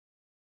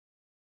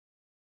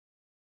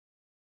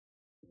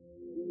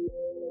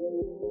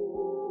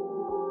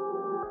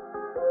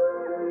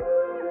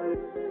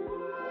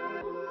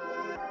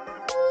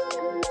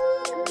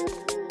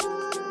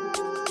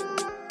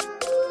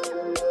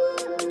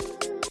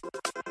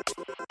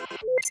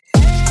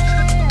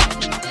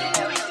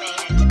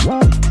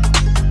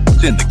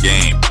It's in the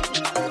game.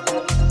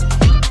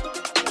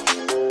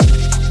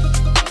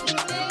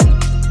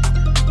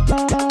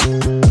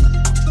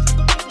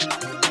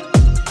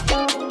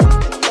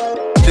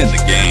 It's in the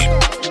game.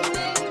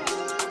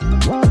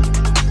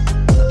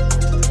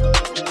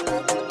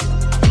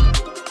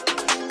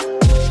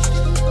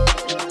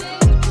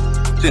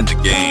 It's in the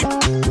game.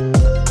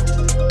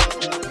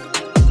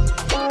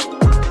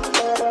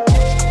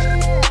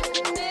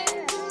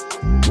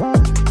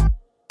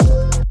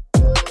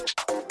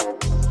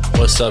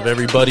 What's up,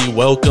 everybody?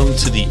 Welcome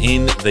to the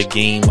In the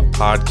Game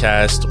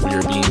podcast. We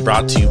are being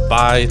brought to you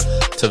by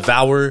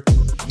Tavour.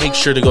 Make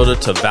sure to go to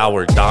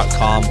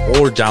Tavour.com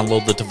or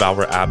download the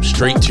Tavour app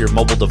straight to your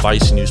mobile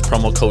device and use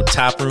promo code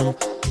TAPROOM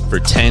for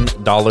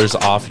 $10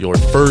 off your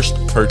first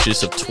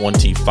purchase of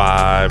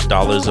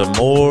 $25 or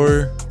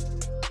more.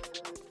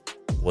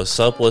 What's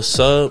up? What's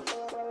up?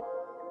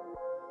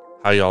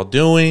 How y'all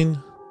doing?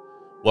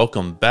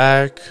 Welcome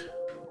back.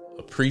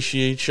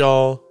 Appreciate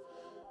y'all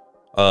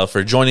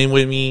for joining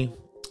with me.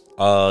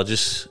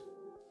 Just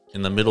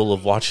in the middle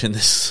of watching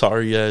this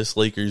sorry ass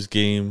Lakers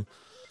game.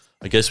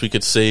 I guess we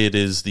could say it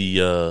is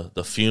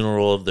the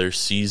funeral of their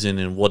season,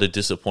 and what a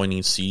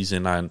disappointing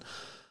season. I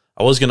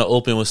was going to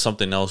open with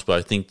something else, but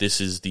I think this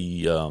is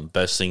the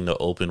best thing to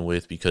open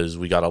with because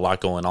we got a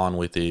lot going on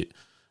with it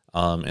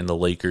and the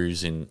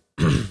Lakers. And,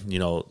 you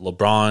know,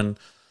 LeBron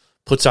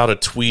puts out a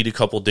tweet a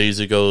couple days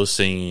ago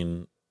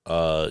saying,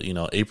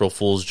 April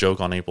Fool's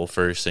joke on April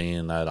 1st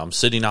saying that I'm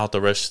sitting out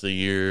the rest of the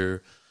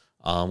year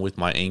with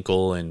my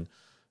ankle. And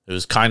it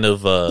was kind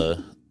of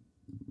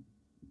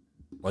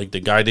like the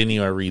guy didn't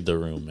even read the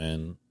room,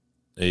 man.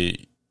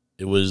 It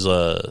was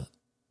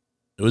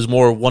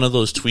more one of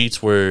those tweets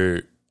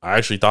where I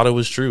actually thought it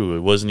was true.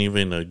 It wasn't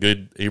even a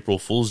good April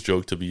Fool's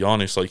joke, to be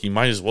honest. Like, he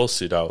might as well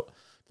sit out.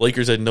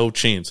 Lakers had no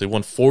chance. They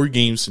won 4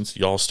 games since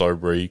the All-Star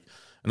break,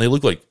 and they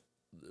look like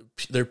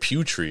they're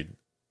putrid.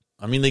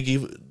 I mean,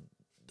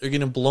 they're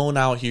getting blown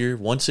out here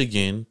once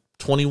again,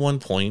 21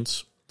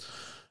 points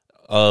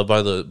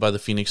by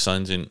the Phoenix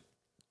Suns, and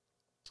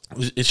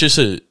it's just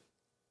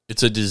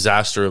it's a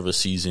disaster of a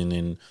season.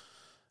 And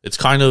it's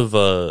kind of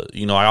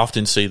I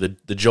often say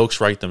that the jokes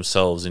write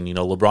themselves. And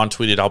LeBron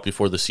tweeted out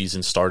before the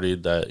season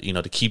started that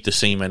to keep the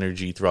same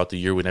energy throughout the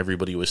year when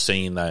everybody was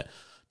saying that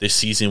this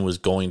season was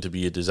going to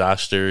be a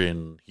disaster,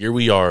 and here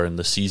we are, and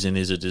the season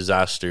is a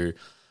disaster.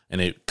 And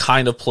it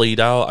kind of played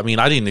out. I mean,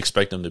 I didn't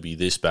expect them to be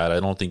this bad. I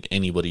don't think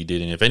anybody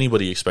did. And if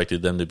anybody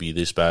expected them to be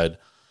this bad,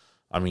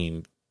 I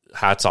mean,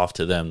 hats off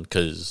to them,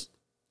 because,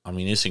 I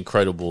mean, it's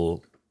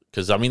incredible.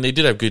 Because, I mean, they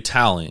did have good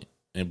talent,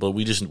 but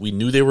we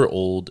knew they were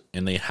old,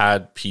 and they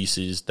had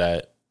pieces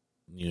that,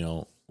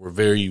 were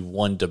very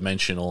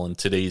one-dimensional in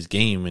today's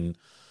game. And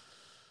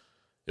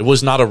it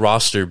was not a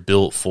roster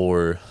built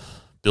for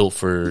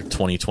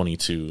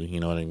 2022, you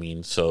know what I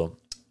mean? So,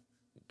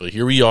 but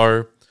here we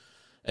are.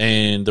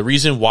 And the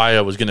reason why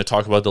I was going to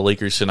talk about the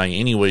Lakers tonight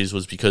anyways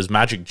was because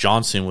Magic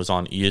Johnson was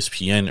on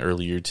ESPN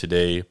earlier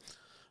today.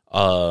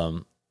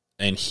 And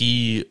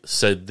he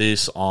said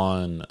this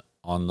on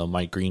the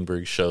Mike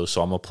Greenberg show.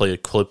 So I'm going to play a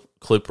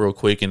clip real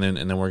quick, and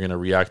then we're going to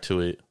react to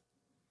it.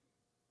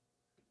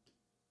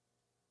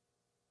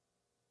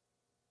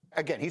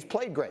 Again, he's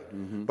played great.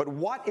 Mm-hmm. But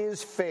what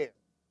is fair?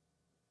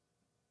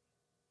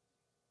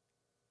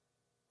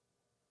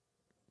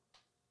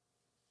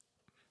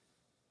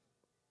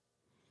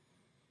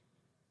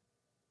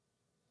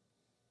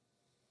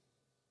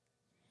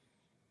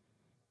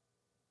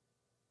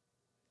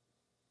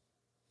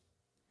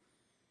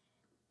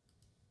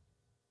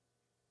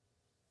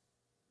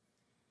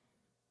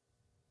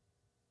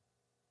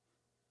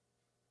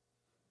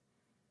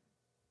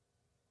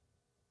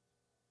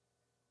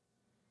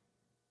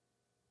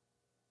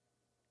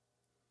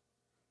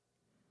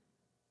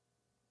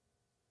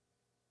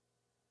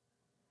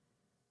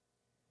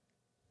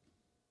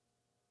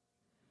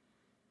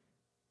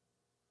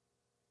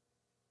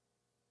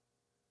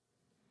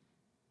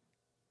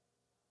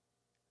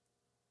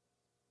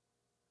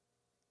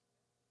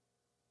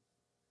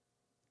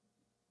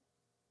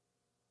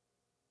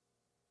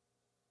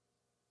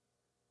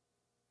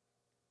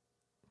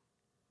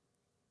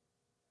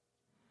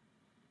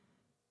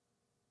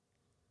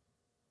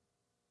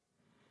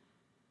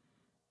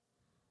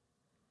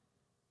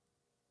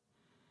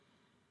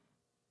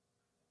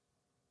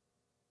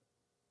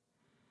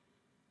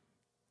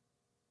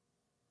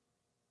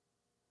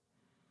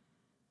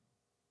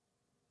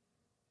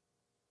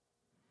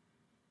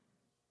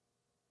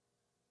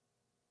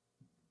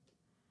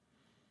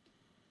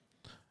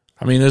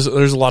 I mean, there's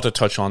a lot to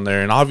touch on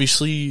there, and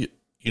obviously,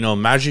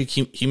 Magic,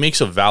 he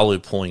makes a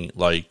valid point.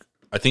 Like,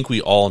 I think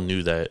we all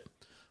knew that,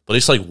 but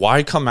it's like,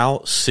 why come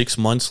out 6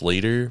 months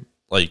later?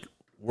 Like,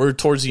 we're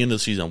towards the end of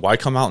the season. Why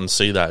come out and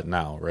say that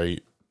now,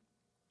 right?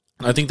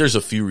 And I think there's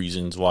a few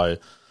reasons why.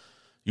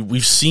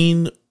 We've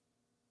seen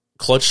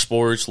Clutch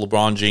Sports,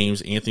 LeBron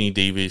James, Anthony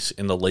Davis,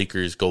 and the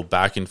Lakers go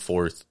back and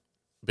forth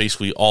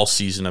basically all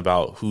season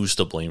about who's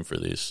to blame for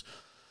this.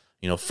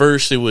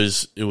 First it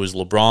was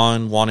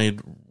LeBron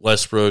wanted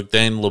Westbrook,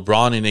 then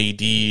LeBron and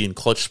AD and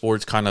Clutch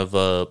Sports kind of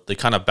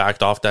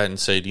backed off that and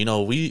said,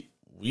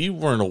 we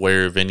weren't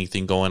aware of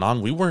anything going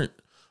on.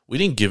 We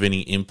didn't give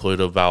any input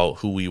about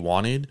who we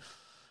wanted.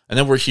 And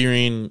then we're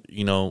hearing,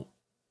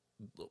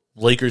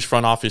 Lakers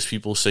front office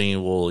people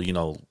saying, well,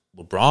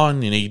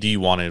 LeBron and AD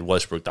wanted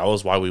Westbrook. That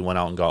was why we went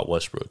out and got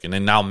Westbrook. And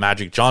then now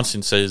Magic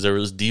Johnson says there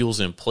was deals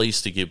in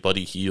place to get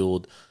Buddy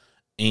Hield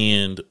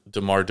and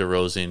DeMar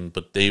DeRozan,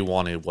 but they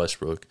wanted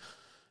Westbrook.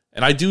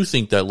 And I do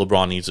think that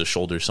LeBron needs to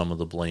shoulder some of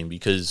the blame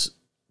because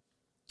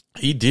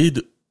he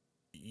did,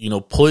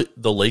 put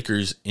the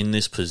Lakers in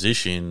this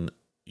position,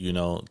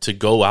 to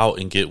go out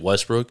and get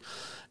Westbrook.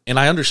 And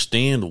I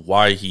understand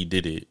why he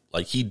did it.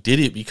 Like, he did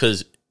it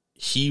because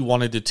he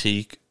wanted to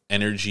take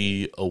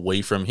energy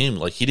away from him.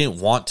 Like, he didn't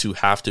want to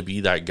have to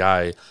be that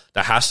guy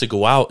that has to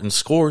go out and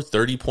score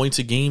 30 points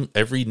a game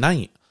every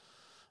night.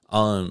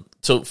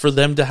 So for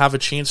them to have a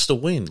chance to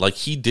win, like,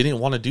 he didn't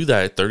want to do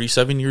that at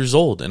 37 years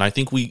old. And I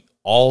think we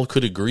all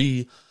could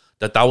agree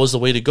that that was the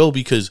way to go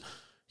because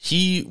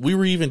we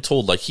were even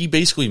told, like, he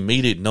basically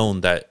made it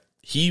known that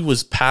he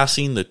was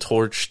passing the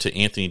torch to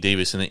Anthony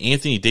Davis, and then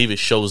Anthony Davis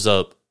shows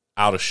up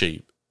out of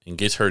shape and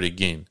gets hurt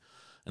again.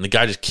 And the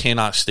guy just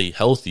cannot stay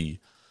healthy.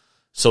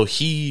 So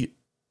he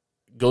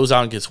goes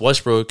out and gets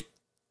Westbrook,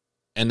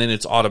 and then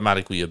it's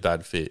automatically a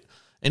bad fit.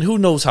 And who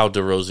knows how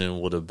DeRozan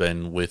would have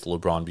been with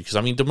LeBron? Because,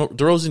 I mean,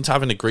 DeRozan's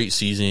having a great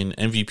season,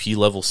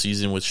 MVP-level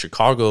season with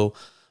Chicago.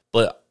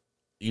 But,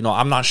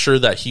 I'm not sure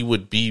that he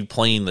would be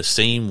playing the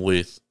same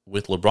with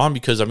LeBron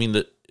because, I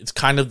mean, it's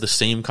kind of the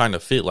same kind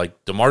of fit.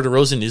 Like, DeMar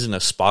DeRozan isn't a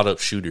spot-up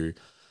shooter.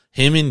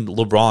 Him and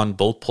LeBron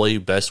both play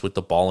best with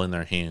the ball in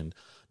their hand.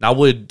 Now,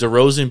 would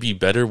DeRozan be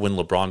better when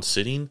LeBron's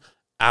sitting?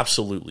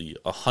 Absolutely.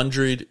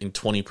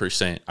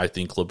 120%, I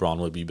think LeBron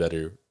would be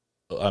better.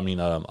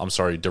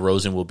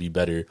 DeRozan will be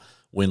better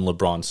when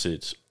LeBron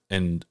sits.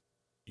 And,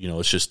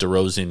 it's just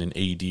DeRozan and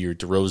AD or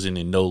DeRozan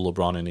and no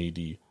LeBron and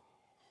AD.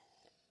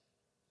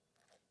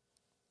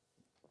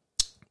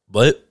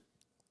 But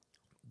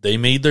they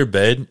made their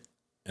bed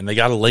and they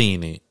got to lay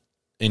in it.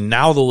 And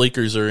now the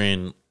Lakers are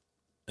in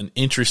an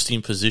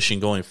interesting position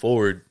going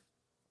forward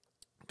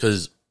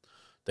because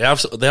they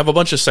have a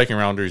bunch of second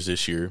rounders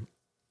this year.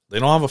 They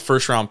don't have a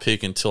first round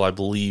pick until, I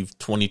believe,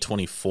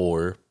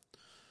 2024.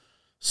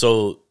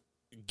 So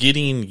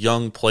getting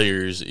young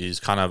players is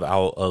kind of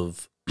out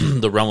of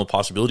the realm of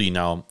possibility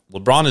now.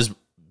 LeBron has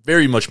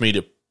very much made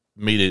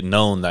it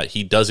known that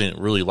he doesn't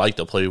really like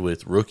to play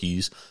with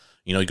rookies.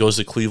 He goes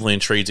to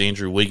Cleveland, trades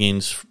Andrew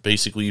Wiggins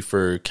basically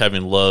for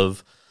Kevin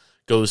Love,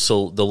 goes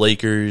to the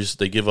Lakers.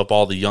 They give up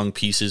all the young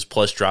pieces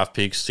plus draft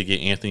picks to get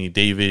Anthony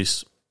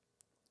Davis.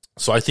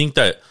 So I think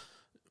that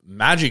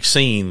Magic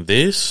saying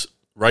this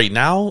right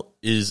now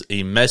is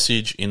a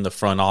message in the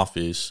front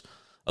office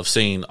of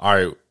saying, all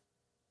right,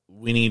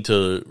 we need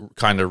to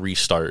kind of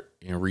restart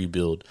and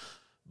rebuild.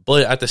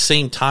 But at the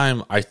same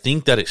time, I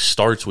think that it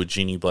starts with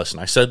Jeanie Buss. And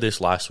I said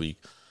this last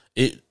week.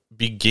 It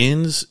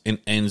begins and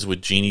ends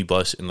with Jeanie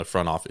Buss in the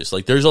front office.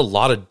 Like, there's a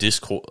lot of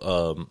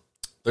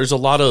there's a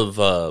lot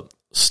of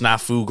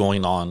snafu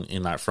going on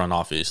in that front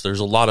office. There's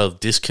a lot of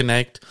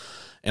disconnect.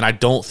 And I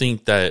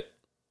think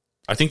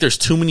there's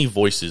too many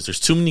voices. There's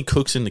too many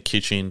cooks in the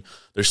kitchen.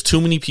 There's too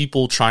many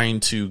people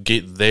trying to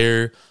get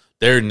their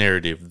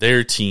narrative,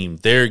 their team,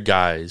 their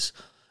guys.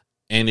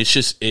 And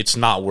it's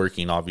not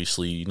working,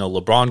 obviously.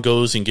 LeBron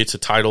goes and gets a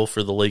title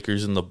for the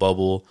Lakers in the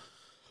bubble.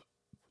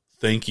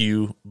 Thank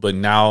you. But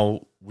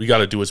now we got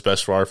to do what's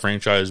best for our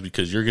franchise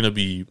because you're going to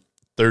be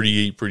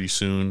 38 pretty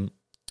soon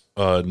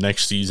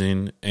next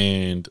season.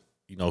 And,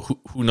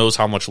 who knows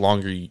how much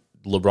longer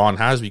LeBron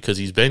has because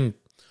he's been,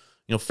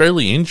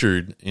 fairly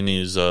injured in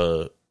his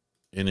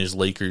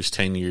Lakers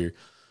tenure.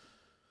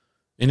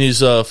 In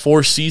his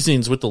 4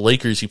 seasons with the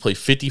Lakers, he played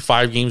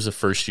 55 games the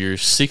first year,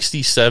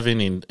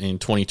 67 in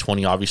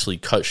 2020, obviously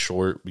cut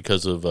short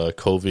because of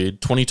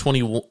COVID.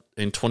 2020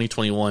 and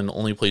 2021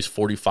 only plays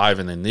 45,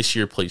 and then this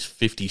year plays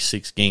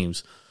 56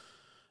 games.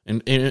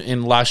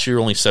 And last year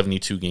only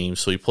 72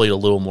 games, so he played a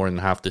little more than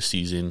half the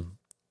season.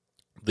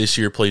 This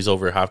year plays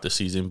over half the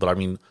season, but I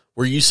mean,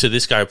 we're used to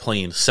this guy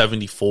playing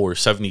 74,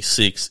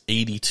 76,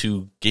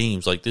 82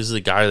 games. Like, this is a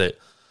guy that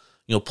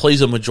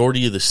plays a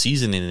majority of the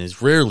season and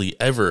is rarely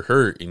ever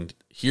hurt. And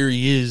here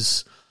he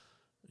is,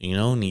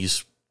 and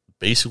he's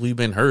basically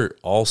been hurt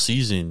all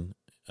season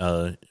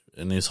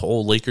in his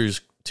whole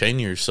Lakers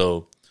tenure.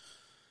 So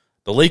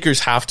the Lakers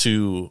have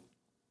to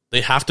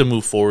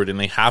move forward and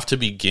they have to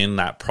begin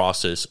that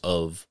process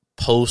of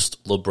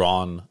post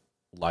LeBron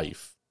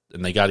life.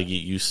 And they got to get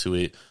used to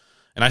it.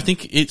 And I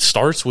think it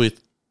starts with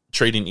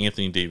trading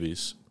Anthony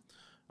Davis.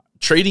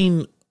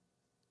 Trading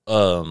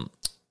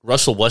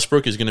Russell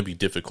Westbrook is going to be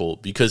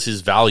difficult because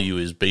his value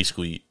is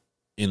basically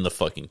in the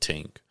fucking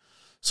tank.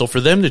 So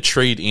for them to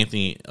trade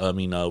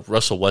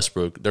Russell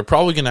Westbrook, they're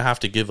probably going to have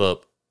to give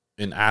up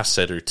an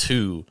asset or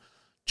two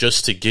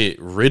just to get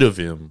rid of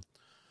him.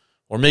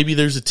 Or maybe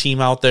there's a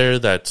team out there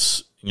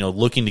that's,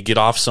 looking to get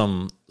off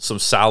some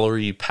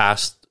salary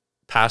past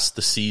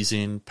the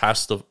season,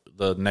 past the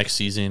the next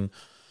season,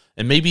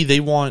 and maybe they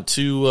want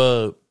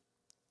to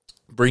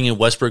bring in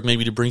Westbrook,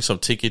 maybe to bring some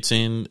tickets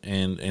in,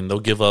 and they'll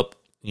give up,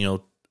 you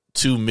know,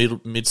 two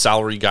mid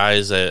salary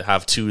guys that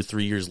have 2 or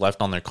 3 years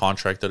left on their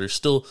contract that are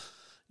still,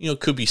 you know,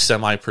 could be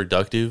semi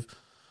productive.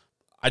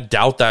 I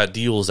doubt that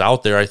deal is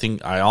out there.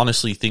 I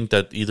honestly think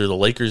that either the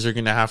Lakers are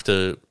going to have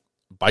to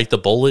bite the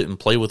bullet and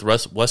play with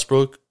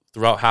Westbrook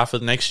throughout half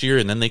of next year,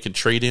 and then they can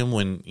trade him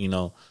when, you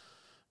know,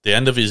 the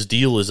end of his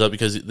deal is up,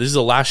 because this is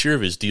the last year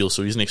of his deal,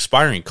 so he's an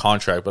expiring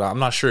contract. But I'm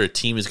not sure a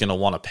team is going to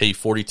want to pay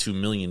 $42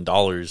 million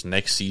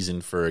next season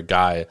for a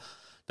guy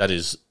that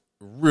is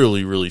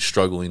really, really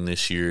struggling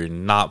this year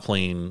and not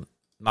playing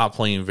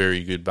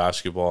very good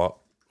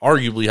basketball,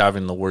 arguably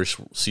having the worst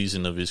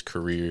season of his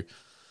career.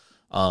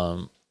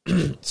 So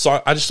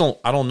I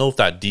don't know if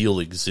that deal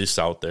exists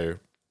out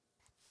there.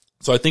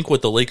 So I think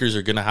what the Lakers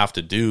are going to have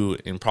to do,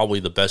 and probably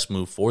the best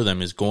move for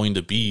them, is going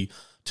to be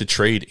to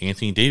trade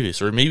Anthony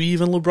Davis, or maybe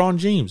even LeBron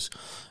James.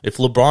 If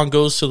LeBron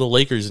goes to the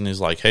Lakers and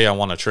is like, hey, I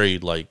want to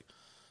trade, like,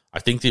 I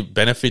think it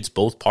benefits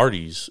both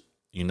parties,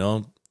 you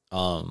know?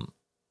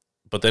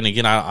 But then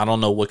again, I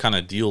don't know what kind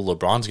of deal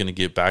LeBron's going to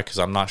get back, because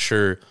I'm not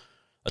sure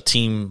a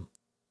team,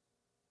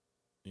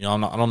 you know,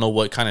 I don't know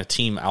what kind of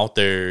team out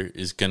there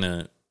is going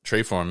to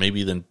trade for him.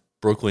 Maybe the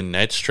Brooklyn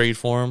Nets trade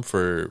for him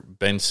for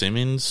Ben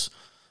Simmons.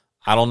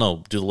 I don't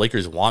know. Do the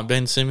Lakers want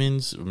Ben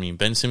Simmons? I mean,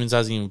 Ben Simmons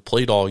hasn't even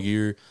played all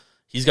year.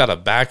 He's got a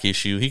back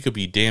issue. He could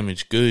be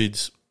damaged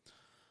goods.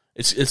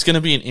 It's going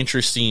to be an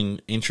interesting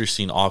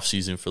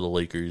offseason for the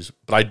Lakers.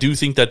 But I do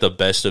think that the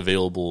best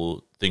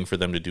available thing for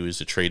them to do is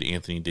to trade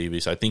Anthony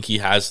Davis. I think he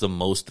has the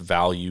most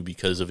value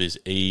because of his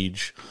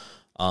age.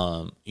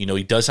 You know,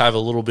 he does have a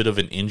little bit of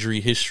an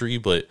injury history,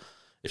 but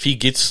if he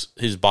gets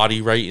his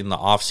body right in the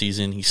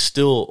offseason, he's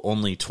still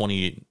only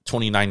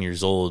 29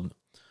 years old.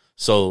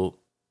 So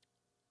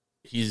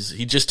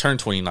he just turned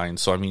 29.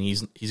 So, I mean,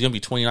 he's going to be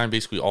 29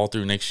 basically all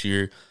through next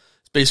year.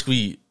 It's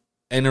basically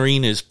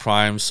entering his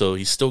prime, so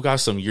he's still got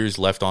some years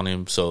left on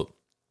him. So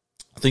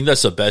I think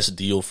that's the best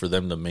deal for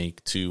them to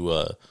make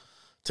to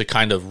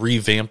kind of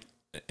revamp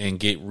and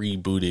get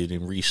rebooted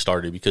and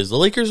restarted, because the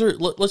Lakers are,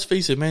 let's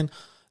face it, man,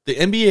 the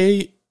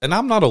NBA, and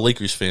I'm not a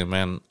Lakers fan,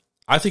 man.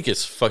 I think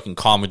it's fucking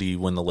comedy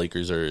when the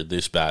Lakers are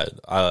this bad.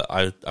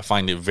 I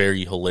find it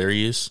very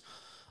hilarious.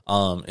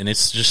 And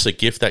it's just a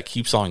gift that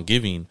keeps on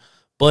giving.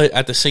 But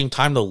at the same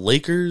time,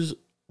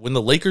 when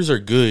the Lakers are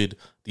good,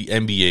 the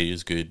NBA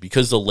is good,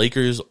 because the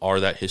Lakers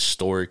are that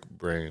historic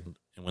brand.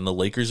 And when the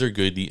Lakers are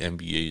good, the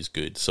NBA is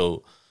good.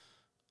 So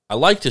I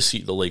like to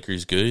see the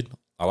Lakers good.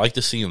 I like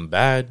to see them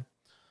bad.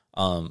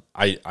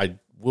 I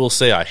will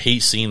say I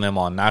hate seeing them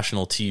on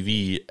national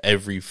TV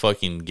every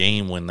fucking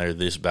game when they're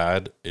this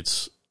bad.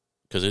 It's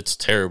because it's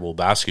terrible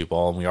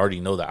basketball, and we already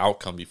know the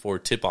outcome before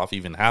tip-off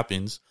even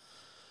happens.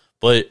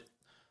 But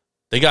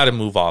they got to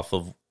move off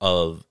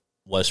of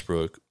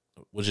Westbrook,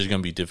 which is going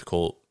to be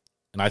difficult.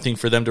 And I think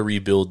for them to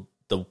rebuild,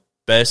 the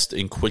best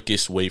and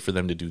quickest way for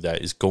them to do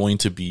that is going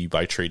to be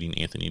by trading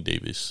Anthony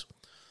Davis.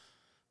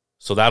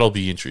 So that'll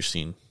be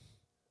interesting.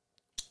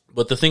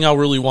 But the thing I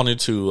really wanted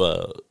to,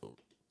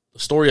 the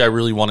story I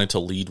really wanted to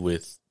lead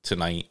with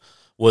tonight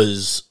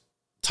was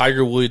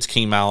Tiger Woods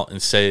came out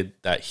and said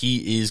that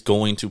he is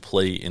going to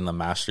play in the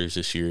Masters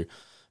this year.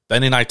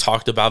 Ben and I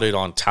talked about it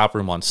on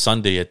Taproom on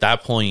Sunday. At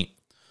that point,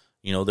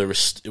 you know, it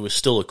was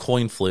still a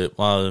coin flip.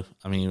 I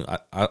mean,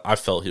 I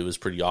felt it was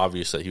pretty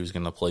obvious that he was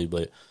going to play,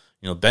 but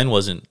you know, Ben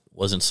wasn't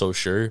so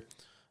sure.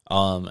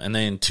 And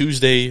then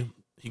Tuesday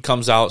he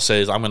comes out,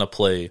 says, I'm going to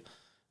play,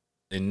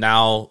 and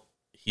now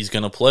he's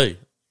going to play,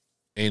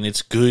 and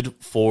it's good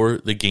for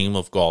the game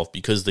of golf,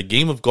 because the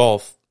game of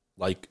golf,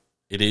 like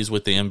it is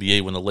with the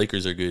NBA when the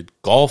Lakers are good,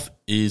 golf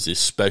is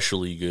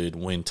especially good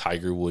when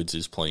Tiger Woods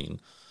is playing.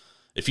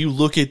 If you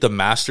look at the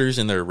Masters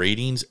and their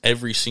ratings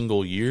every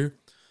single year,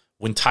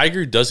 when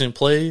Tiger doesn't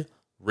play,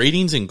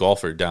 ratings in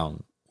golf are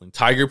down. When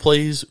Tiger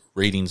plays,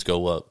 ratings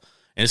go up.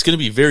 And it's going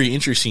to be very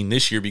interesting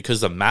this year,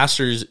 because the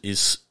Masters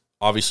is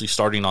obviously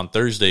starting on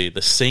Thursday,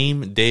 the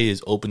same day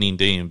as opening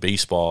day in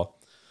baseball.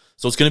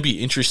 So it's going to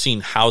be interesting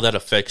how that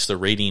affects the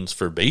ratings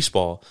for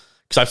baseball,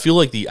 because I feel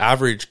like the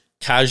average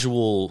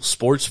casual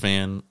sports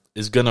fan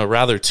is going to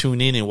rather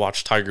tune in and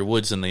watch Tiger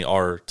Woods than they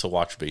are to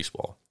watch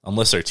baseball,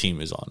 unless their team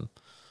is on.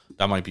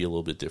 That might be a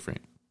little bit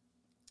different.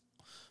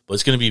 But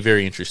it's going to be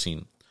very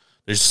interesting.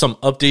 There's some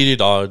updated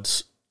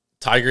odds.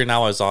 Tiger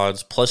now has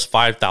odds plus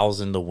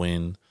 5,000 to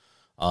win.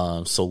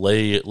 So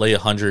lay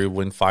 100,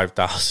 win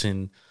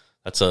 5,000.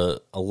 That's a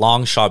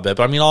long shot bet.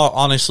 But I mean,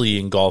 honestly,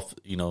 in golf,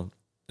 you know,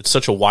 it's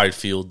such a wide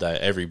field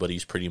that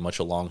everybody's pretty much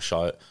a long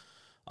shot.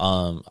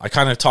 I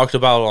kind of talked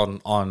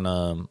about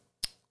on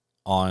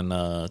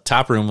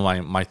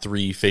Taproom my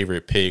three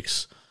favorite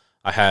picks.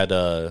 I had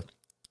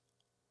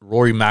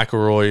Rory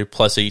McIlroy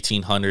plus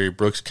 1,800,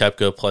 Brooks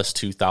Koepka plus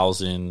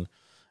 2,000,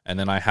 and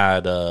then I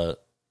had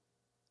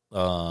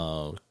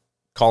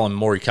Colin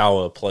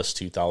Morikawa plus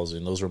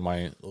 2,000. Those were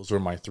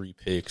my three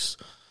picks.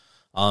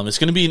 It's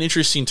going to be an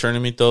interesting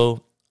tournament,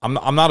 though.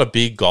 I'm not a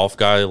big golf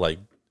guy. Like,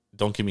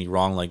 don't get me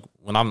wrong. Like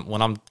when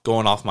I'm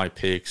going off my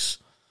picks,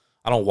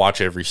 I don't watch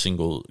every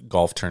single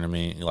golf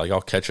tournament. Like,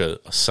 I'll catch a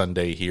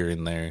Sunday here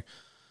and there.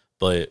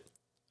 But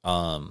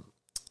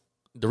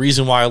the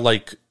reason why I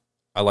like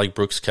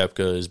Brooks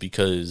Koepka is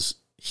because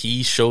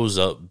he shows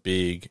up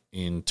big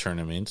in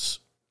tournaments.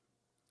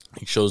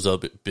 He shows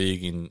up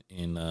big in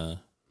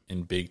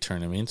big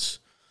tournaments.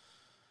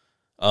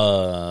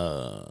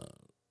 Yeah,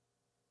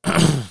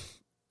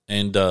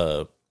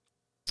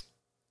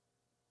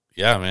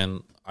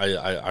 man,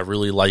 I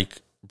really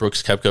like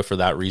Brooks Koepka for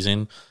that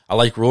reason. I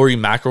like Rory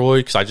McIlroy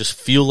because I just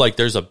feel like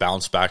there's a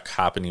bounce back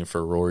happening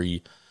for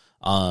Rory.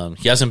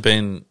 He hasn't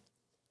been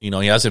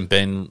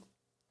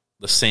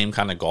the same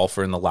kind of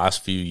golfer in the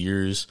last few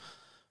years,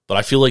 but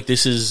I feel like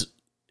this is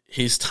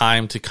his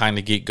time to kind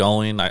of get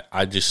going. I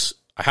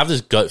have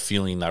this gut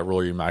feeling that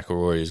Rory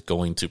McIlroy is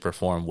going to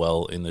perform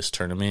well in this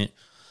tournament.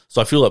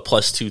 So I feel at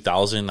plus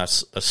 2,000,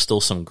 that's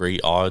still some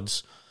great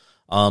odds.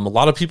 A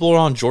lot of people are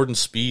on Jordan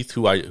Spieth,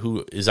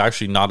 who is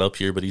actually not up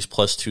here, but he's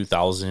plus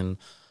 2,000.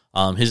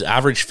 His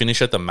average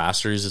finish at the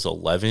Masters is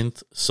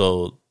 11th,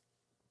 so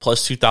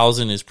plus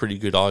 2,000 is pretty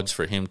good odds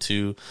for him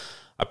too.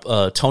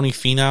 Tony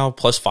Finau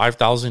plus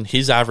 5,000.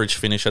 His average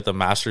finish at the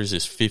Masters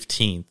is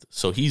 15th,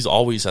 so he's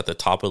always at the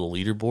top of the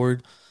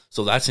leaderboard.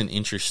 So that's an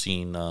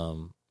interesting.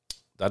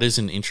 That is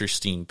an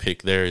interesting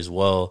pick there as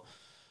well.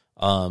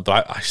 But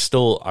I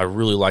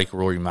really like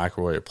Rory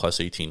McIlroy at plus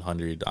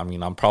 1,800. I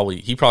mean,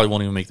 he probably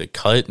won't even make the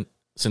cut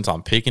since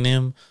I'm picking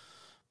him,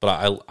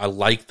 but I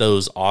like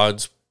those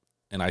odds,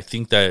 and I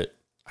think that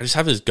I just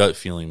have this gut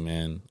feeling,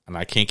 man, and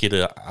I can't get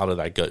it out of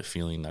that gut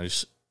feeling. I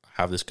just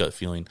have this gut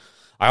feeling.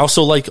 I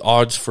also like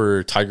odds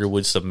for Tiger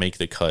Woods to make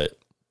the cut.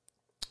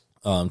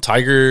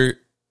 Tiger,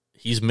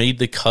 he's made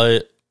the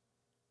cut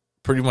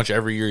pretty much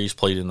every year he's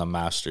played in the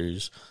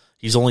Masters.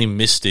 He's only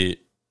missed it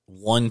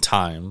one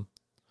time.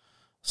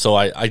 So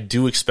I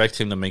do expect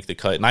him to make the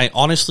cut. And I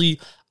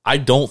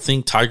don't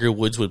think Tiger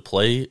Woods would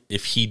play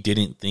if he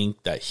didn't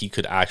think that he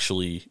could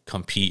actually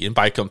compete. And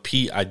by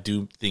compete, I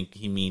do think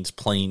he means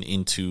playing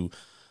into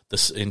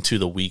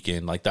the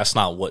weekend. Like, that's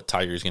not what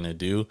Tiger's going to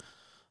do.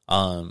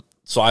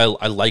 So I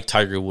like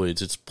Tiger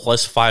Woods. It's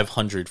plus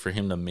 500 for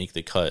him to make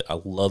the cut. I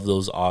love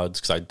those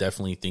odds because I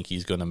definitely think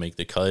he's going to make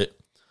the cut.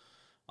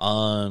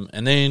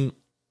 And then,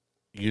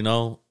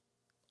 I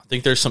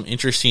think there's some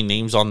interesting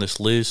names on this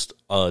list.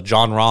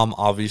 Jon Rahm,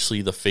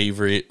 obviously the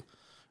favorite.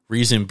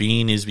 Reason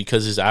being is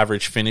because his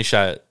average finish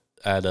at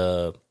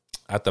the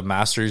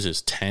Masters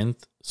is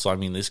 10th. So I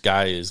mean, this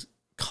guy is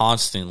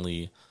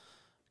constantly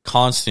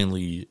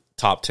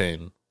top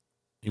 10,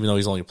 even though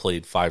he's only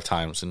played 5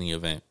 times in the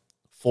event.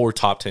 4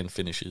 top 10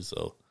 finishes,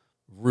 though.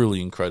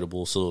 Really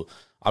incredible. So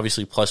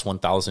obviously plus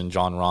 1,000,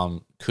 Jon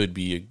Rahm could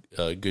be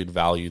a good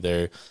value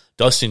there.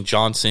 Dustin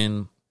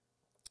Johnson,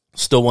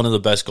 still one of the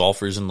best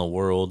golfers in the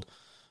world,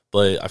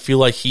 but I feel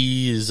like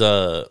he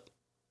hasn't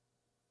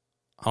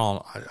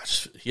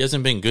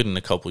been good in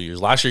a couple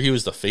years. Last year he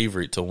was the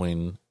favorite to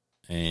win,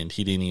 and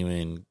he didn't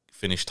even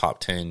finish top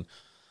 10.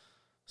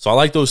 So I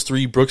like those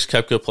 3: Brooks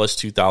Koepka plus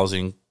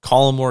 2,000,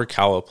 Collin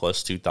Morikawa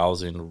plus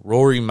 2,000,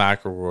 Rory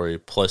McIlroy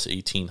plus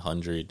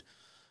 1,800,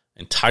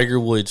 and Tiger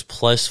Woods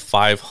plus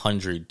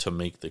 500 to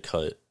make the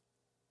cut.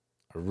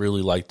 I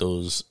really like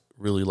those.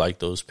 Really like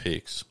those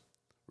picks.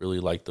 Really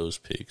like those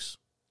picks.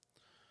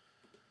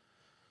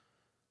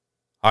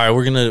 All right,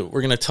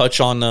 we're gonna touch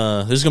on.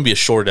 This is gonna be a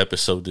short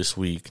episode this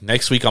week.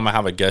 Next week I'm gonna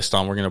have a guest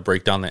on. We're gonna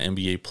break down the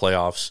NBA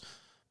playoffs.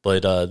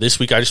 But this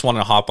week I just wanted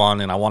to hop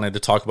on and I wanted to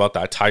talk about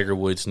that Tiger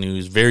Woods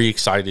news. Very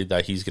excited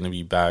that he's gonna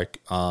be back.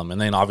 And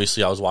then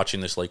obviously I was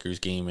watching this Lakers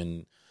game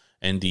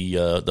and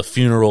the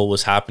funeral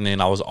was happening.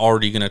 I was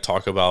already gonna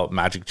talk about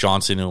Magic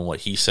Johnson and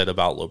what he said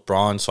about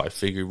LeBron. So I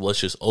figured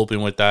let's just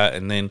open with that.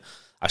 And then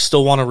I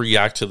still want to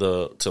react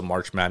to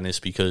March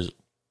Madness because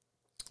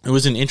it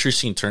was an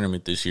interesting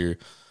tournament this year.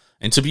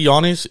 And to be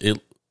honest,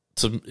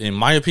 in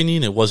my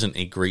opinion, it wasn't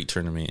a great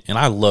tournament. And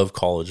I love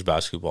college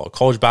basketball.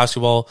 College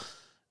basketball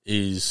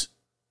is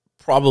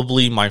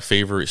probably my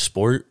favorite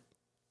sport,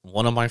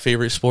 one of my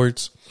favorite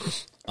sports.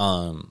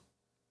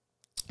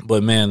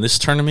 But man, this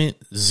tournament,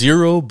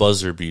 0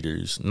 buzzer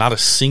beaters, not a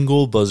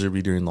single buzzer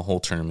beater in the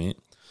whole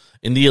tournament.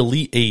 In the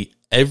Elite 8,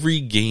 every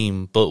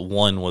game but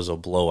one was a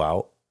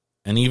blowout.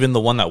 And even the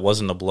one that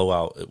wasn't a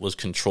blowout, it was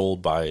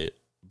controlled by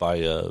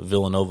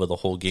Villanova the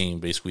whole game,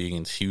 basically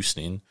against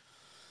Houston.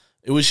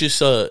 It was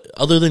just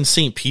other than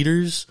St.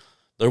 Peter's,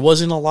 there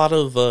wasn't a lot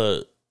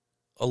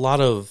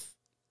of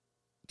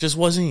just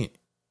wasn't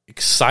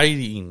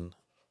exciting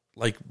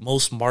like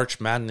most March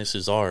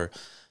Madnesses are.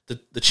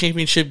 The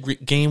championship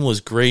game was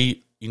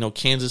great.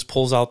 Kansas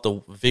pulls out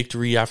the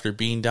victory after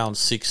being down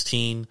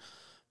 16,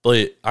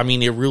 but I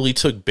mean it really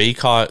took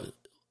Bacot.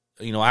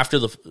 After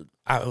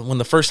when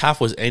the first half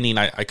was ending,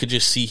 I could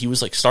just see he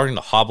was like starting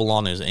to hobble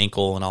on his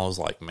ankle, and I was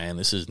like, man,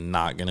 this is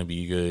not going to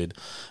be good.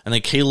 And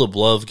then Caleb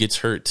Love gets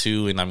hurt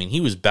too, and I mean, he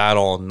was bad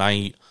all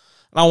night.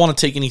 And I don't want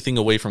to take anything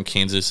away from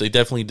Kansas. They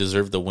definitely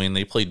deserved the win.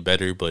 They played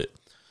better, but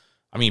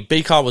I mean,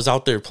 Bacot was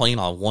out there playing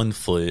on one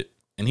foot,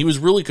 and he was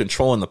really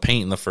controlling the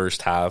paint in the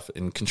first half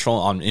and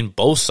in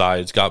both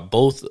sides, got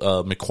both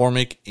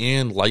McCormick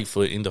and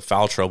Lightfoot into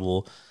foul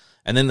trouble.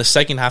 And then the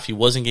second half, he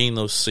wasn't getting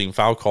those same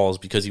foul calls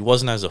because he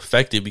wasn't as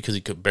effective because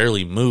he could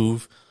barely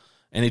move.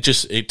 And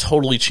it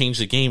totally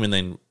changed the game. And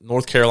then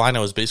North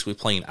Carolina was basically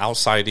playing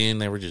outside in.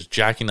 They were just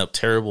jacking up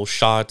terrible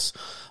shots,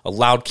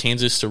 allowed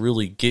Kansas to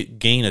really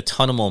gain a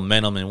ton of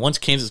momentum. And once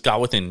Kansas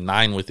got within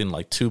 9 within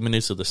like 2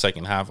 minutes of the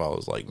second half, I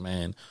was like,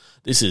 man,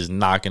 this is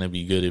not going to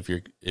be good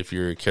if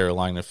you're a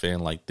Carolina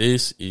fan. Like,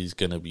 this is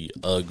going to be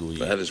ugly.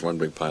 That is one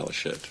big pile of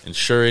shit. And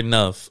sure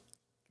enough,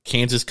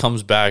 Kansas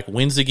comes back,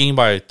 wins the game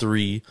by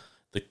 3.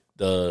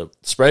 The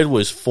spread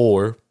was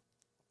 4.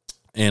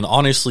 And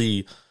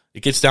honestly,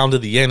 it gets down to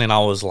the end, and I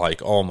was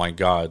like, oh, my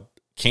God.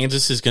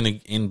 Kansas is going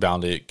to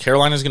inbound it.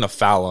 Carolina's going to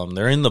foul them.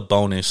 They're in the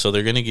bonus, so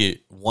they're going to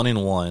get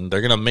 1-and-1.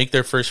 They're going to make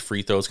their first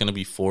free throw. It's going to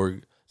be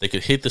 4. They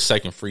could hit the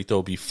second free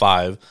throw, be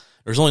 5.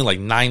 There's only like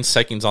 9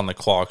 seconds on the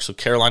clock, so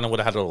Carolina would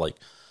have had to like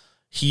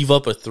heave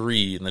up a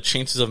 3, and the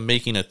chances of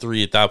making a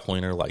 3 at that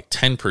point are like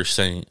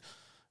 10%,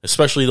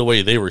 especially the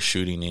way they were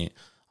shooting it.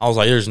 I was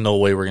like, there's no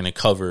way we're going to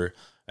cover.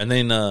 And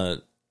then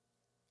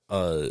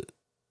the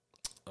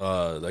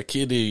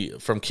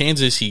kid from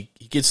Kansas, he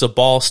gets the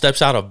ball,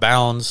 steps out of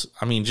bounds.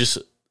 I mean, just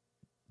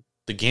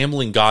the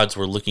gambling gods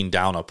were looking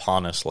down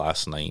upon us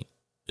last night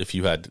if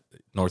you had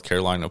North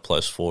Carolina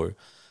 +4.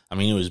 I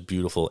mean, it was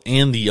beautiful.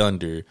 And the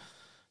under.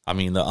 I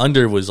mean, the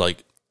under was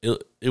like,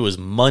 it was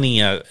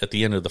money at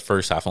the end of the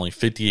first half, only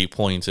 58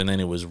 points, and then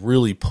it was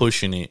really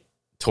pushing it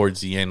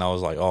towards the end. I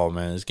was like, oh,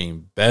 man, this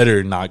game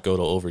better not go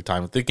to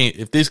overtime.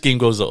 If this game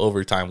goes to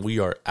overtime, we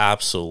are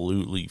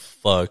absolutely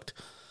fucked.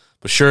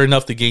 But sure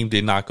enough, the game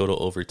did not go to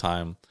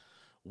overtime.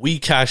 We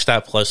cashed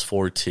that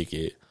 +4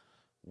 ticket.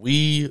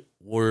 We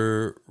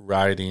were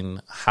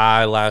riding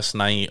high last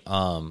night.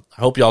 I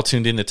hope y'all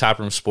tuned in to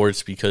Taproom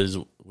Sports because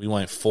we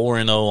went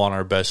 4-0 on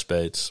our best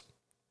bets.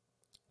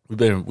 We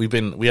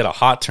had a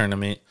hot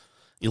tournament.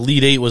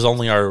 Elite 8 was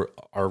only our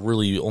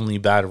really only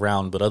bad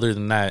round, but other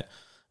than that,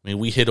 I mean,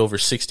 we hit over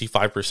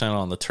 65%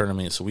 on the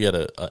tournament, so we had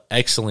an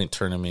excellent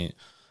tournament.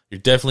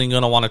 You're definitely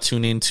going to want to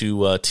tune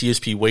into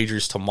TSP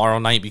Wagers tomorrow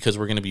night because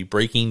we're going to be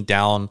breaking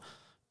down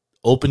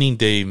opening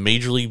day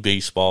Major League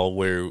Baseball,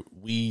 where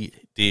we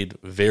did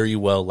very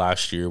well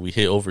last year. We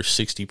hit over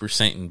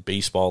 60% in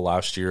baseball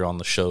last year on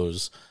the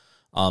shows,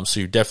 so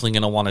you're definitely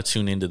going to want to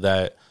tune into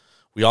that.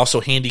 We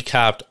also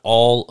handicapped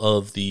all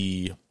of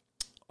the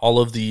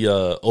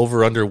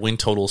over-under win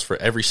totals for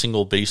every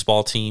single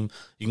baseball team.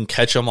 You can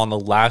catch them on the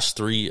last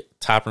 3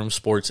 Taproom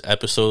Sports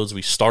episodes.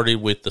 We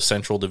started with the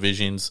Central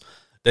Divisions,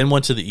 then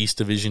went to the East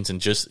Divisions,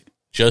 and just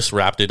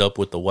wrapped it up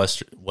with the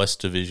West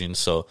Division.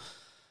 So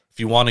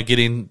if you want to get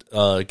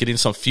in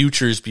some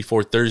futures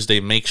before Thursday,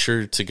 make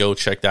sure to go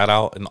check that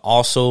out. And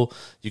also,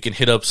 you can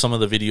hit up some of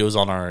the videos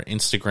on our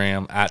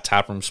Instagram at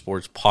Taproom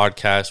Sports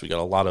Podcast. We got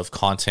a lot of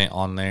content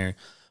on there.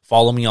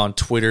 Follow me on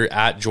Twitter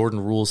at Jordan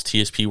Rules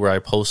TSP, where I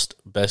post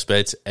best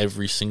bets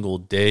every single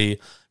day. You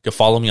can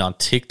follow me on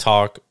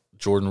TikTok,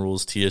 Jordan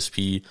Rules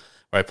TSP,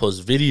 where I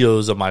post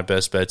videos of my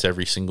best bets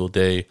every single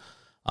day.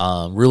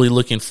 Really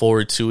looking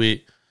forward to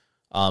it.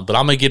 But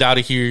I'm going to get out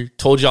of here.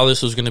 Told y'all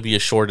this was going to be a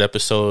short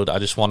episode. I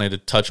just wanted to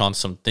touch on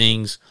some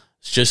things.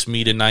 It's just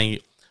me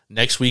tonight.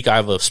 Next week, I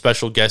have a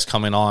special guest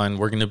coming on.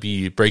 We're going to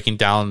be breaking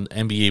down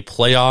NBA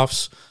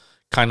playoffs,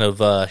 kind of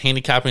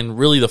handicapping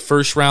really the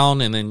first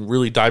round, and then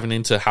really diving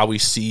into how we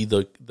see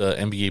the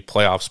NBA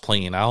playoffs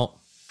playing out.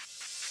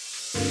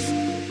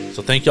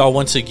 So thank y'all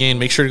once again.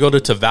 Make sure to go to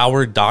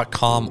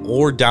Devour.com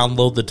or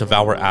download the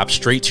Devour app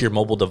straight to your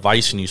mobile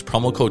device and use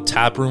promo code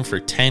TAPROOM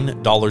for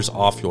 $10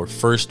 off your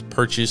first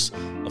purchase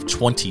of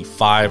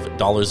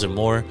 $25 or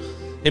more.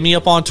 Hit me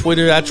up on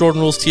Twitter at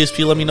Jordan Rules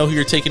TSP. Let me know who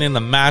you're taking in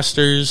the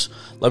Masters.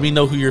 Let me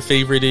know who your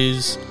favorite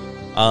is.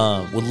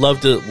 Would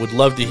love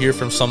to hear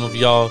from some of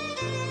y'all.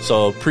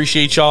 So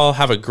appreciate y'all.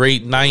 Have a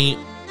great night.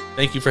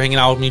 Thank you for hanging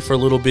out with me for a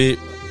little bit.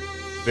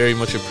 Very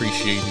much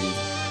appreciated.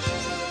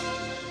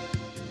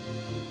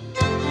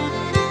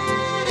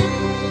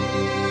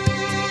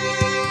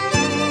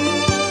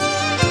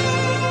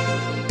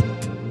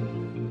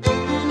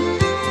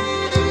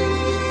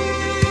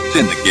 It's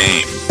in the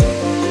game.